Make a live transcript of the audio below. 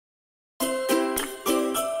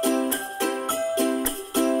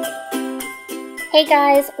Hey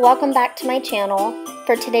guys, welcome back to my channel.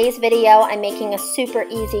 For today's video, I'm making a super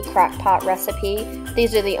easy crock pot recipe.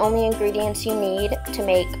 These are the only ingredients you need to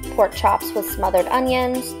make pork chops with smothered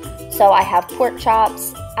onions. So I have pork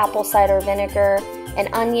chops, apple cider vinegar,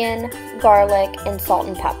 an onion, garlic, and salt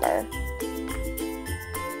and pepper.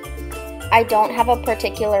 I don't have a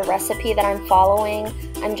particular recipe that I'm following.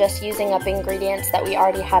 I'm just using up ingredients that we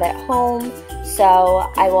already had at home.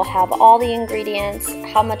 So I will have all the ingredients,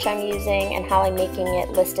 how much I'm using, and how I'm making it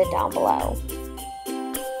listed down below.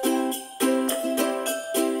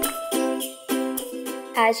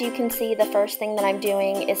 As you can see, the first thing that I'm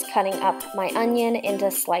doing is cutting up my onion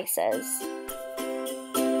into slices.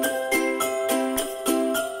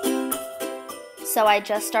 So I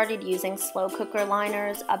just started using slow cooker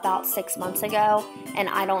liners about 6 months ago, and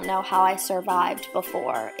I don't know how I survived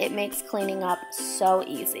before. It makes cleaning up so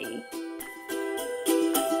easy.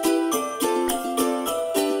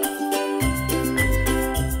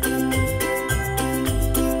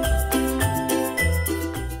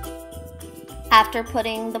 After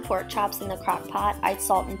putting the pork chops in the crock pot, I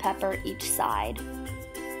salt and pepper each side.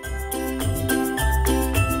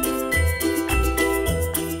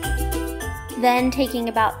 Then, taking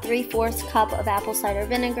about 3/4 cup of apple cider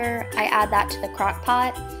vinegar, I add that to the crock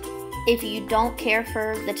pot. If you don't care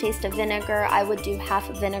for the taste of vinegar, I would do half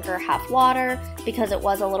vinegar, half water, because it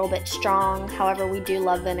was a little bit strong. However, we do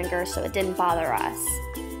love vinegar, so it didn't bother us.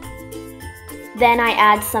 Then I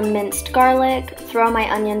add some minced garlic, throw my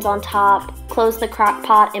onions on top, close the crock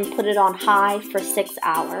pot, and put it on high for 6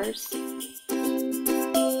 hours.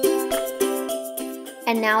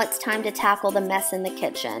 And now it's time to tackle the mess in the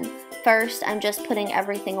kitchen. First, I'm just putting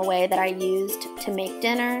everything away that I used to make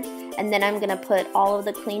dinner, and then I'm going to put all of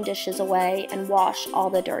the clean dishes away and wash all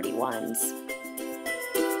the dirty ones.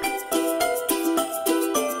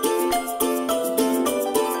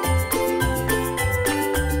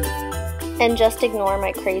 And just ignore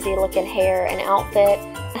my crazy looking hair and outfit.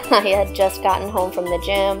 I had just gotten home from the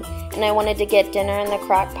gym, and I wanted to get dinner in the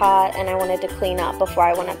crock pot, and I wanted to clean up before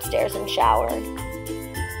I went upstairs and showered.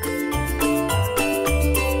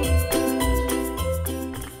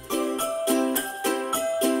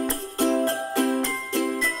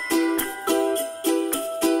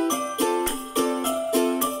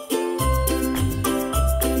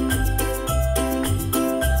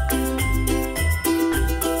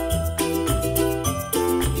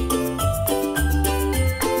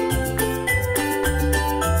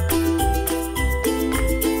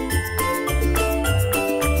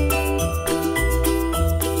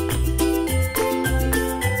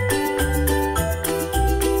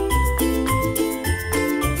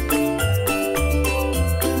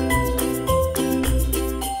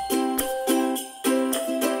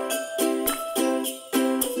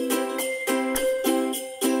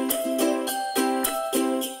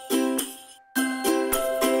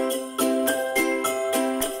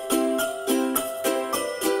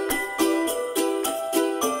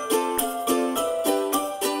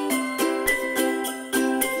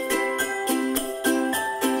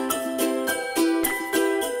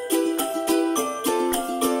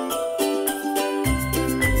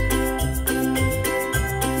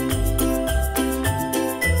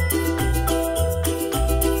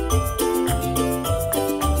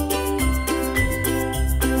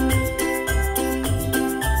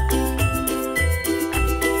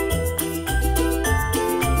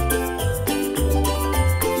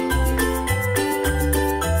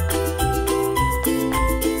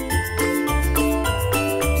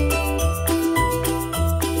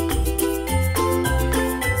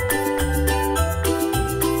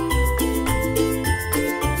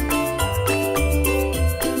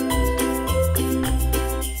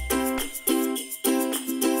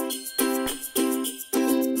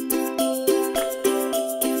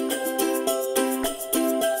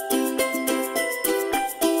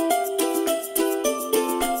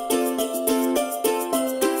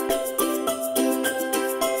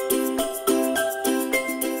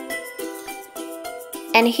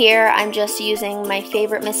 And here I'm just using my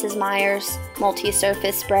favorite Mrs. Meyer's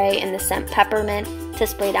multi-surface spray in the scent peppermint to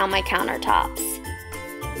spray down my countertops.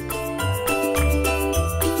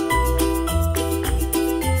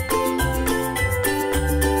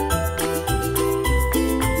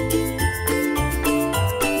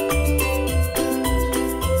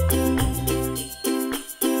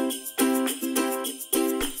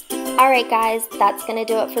 Alright guys, that's going to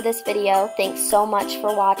do it for this video. Thanks so much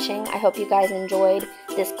for watching. I hope you guys enjoyed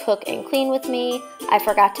this cook and clean with me. I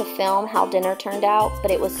forgot to film how dinner turned out,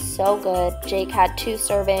 but it was so good. Jake had 2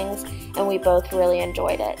 servings, and we both really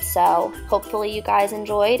enjoyed it. So hopefully you guys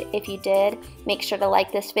enjoyed. If you did, make sure to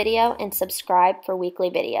like this video and subscribe for weekly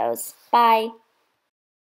videos. Bye!